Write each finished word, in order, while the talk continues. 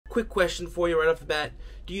quick question for you right off the bat.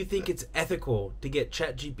 Do you think it's ethical to get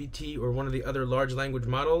ChatGPT or one of the other large language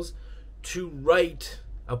models to write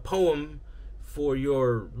a poem for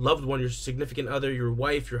your loved one, your significant other, your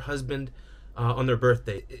wife, your husband, on their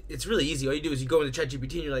birthday? It's really easy. All you do is you go into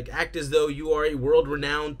ChatGPT and you're like, act as though you are a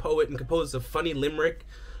world-renowned poet and compose a funny limerick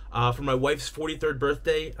for my wife's 43rd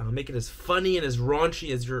birthday. Make it as funny and as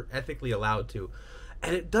raunchy as you're ethically allowed to.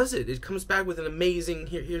 And it does it. It comes back with an amazing,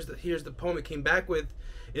 here's the poem it came back with.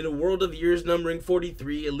 In a world of years numbering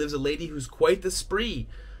 43, it lives a lady who's quite the spree.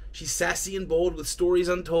 She's sassy and bold with stories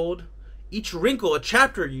untold. Each wrinkle a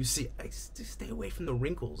chapter you see. I just stay away from the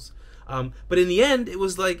wrinkles. But in the end, it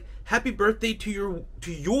was like, happy birthday to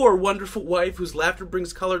your wonderful wife whose laughter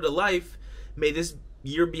brings color to life. May this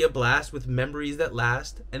year be a blast with memories that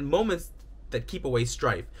last and moments that keep away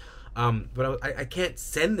strife. But I can't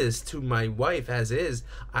send this to my wife as is.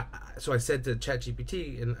 So I said to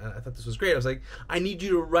ChatGPT, and I thought this was great. I was like, I need you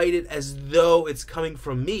to write it as though it's coming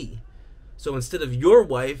from me. So instead of your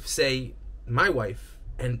wife, say my wife.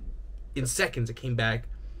 And in seconds, it came back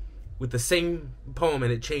with the same poem,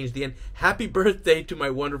 and it changed the end. Happy birthday to my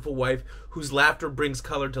wonderful wife, whose laughter brings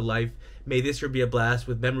color to life. May this year be a blast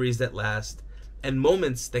with memories that last and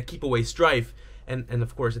moments that keep away strife. And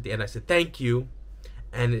of course, at the end, I said, thank you.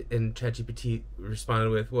 And ChatGPT responded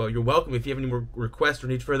with, well, you're welcome. If you have any more requests or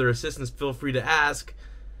need further assistance, feel free to ask.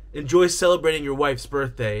 Enjoy celebrating your wife's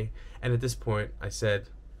birthday. And at this point, I said,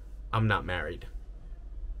 I'm not married.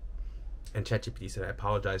 And ChatGPT said, I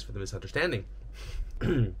apologize for the misunderstanding.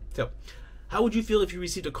 So, how would you feel if you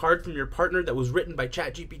received a card from your partner that was written by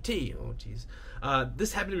ChatGPT? Oh, jeez.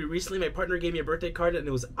 This happened to me recently. My partner gave me a birthday card, and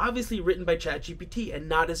it was obviously written by ChatGPT and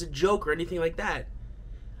not as a joke or anything like that.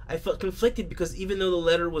 I felt conflicted because even though the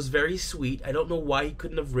letter was very sweet, I don't know why he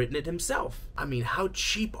couldn't have written it himself. I mean, how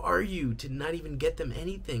cheap are you to not even get them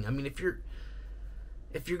anything? I mean, if you're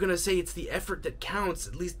gonna say it's the effort that counts,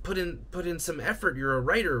 at least put in some effort. You're a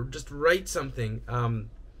writer. Just write something.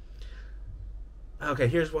 Okay,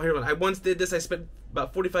 here's one. I once did this. I spent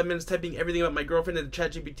about 45 minutes typing everything about my girlfriend into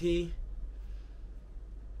ChatGPT.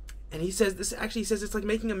 And he says, this actually says it's like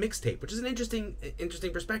making a mixtape, which is an interesting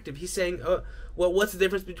perspective. He's saying, well, what's the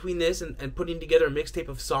difference between this and putting together a mixtape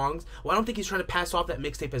of songs? Well, I don't think he's trying to pass off that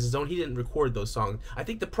mixtape as his own. He didn't record those songs. I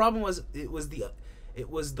think the problem was it was the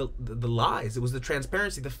lies. It was the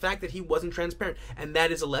transparency, the fact that he wasn't transparent. And that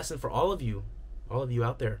is a lesson for all of you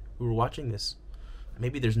out there who are watching this.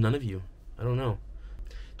 Maybe there's none of you. I don't know.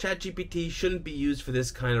 ChatGPT shouldn't be used for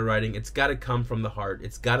this kind of writing. It's got to come from the heart.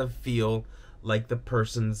 It's got to feel like the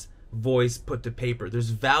person's voice put to paper.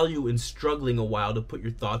 There's value in struggling a while to put your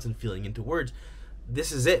thoughts and feeling into words.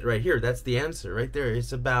 This is it right here. That's the answer right there.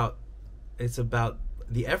 It's about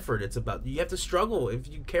the effort. It's about, you have to struggle. If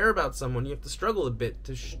you care about someone, you have to struggle a bit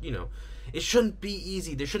to, it shouldn't be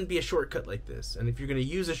easy. There shouldn't be a shortcut like this. And if you're going to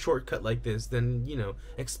use a shortcut like this, then,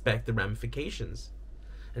 expect the ramifications.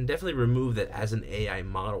 And definitely remove that as an AI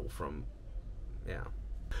model from, yeah.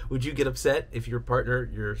 Would you get upset if your partner,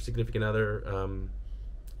 your significant other,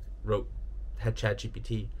 had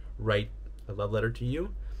ChatGPT write a love letter to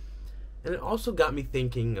you? And it also got me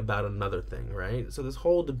thinking about another thing, right? So this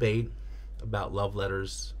whole debate about love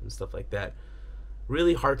letters and stuff like that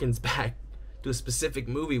really harkens back to a specific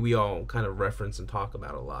movie we all kind of reference and talk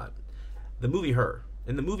about a lot. The movie Her.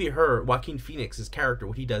 In the movie Her, Joaquin Phoenix's character,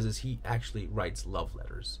 what he does is he actually writes love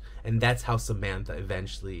letters. And that's how Samantha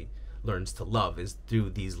eventually learns to love, is through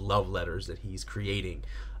these love letters that he's creating.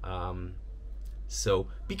 So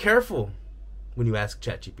be careful when you ask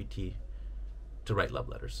ChatGPT to write love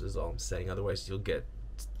letters, is all I'm saying. Otherwise you'll get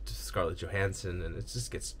Scarlett Johansson and it just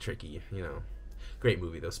gets tricky, Great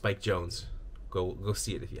movie though, Spike Jonze. Go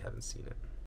see it if you haven't seen it.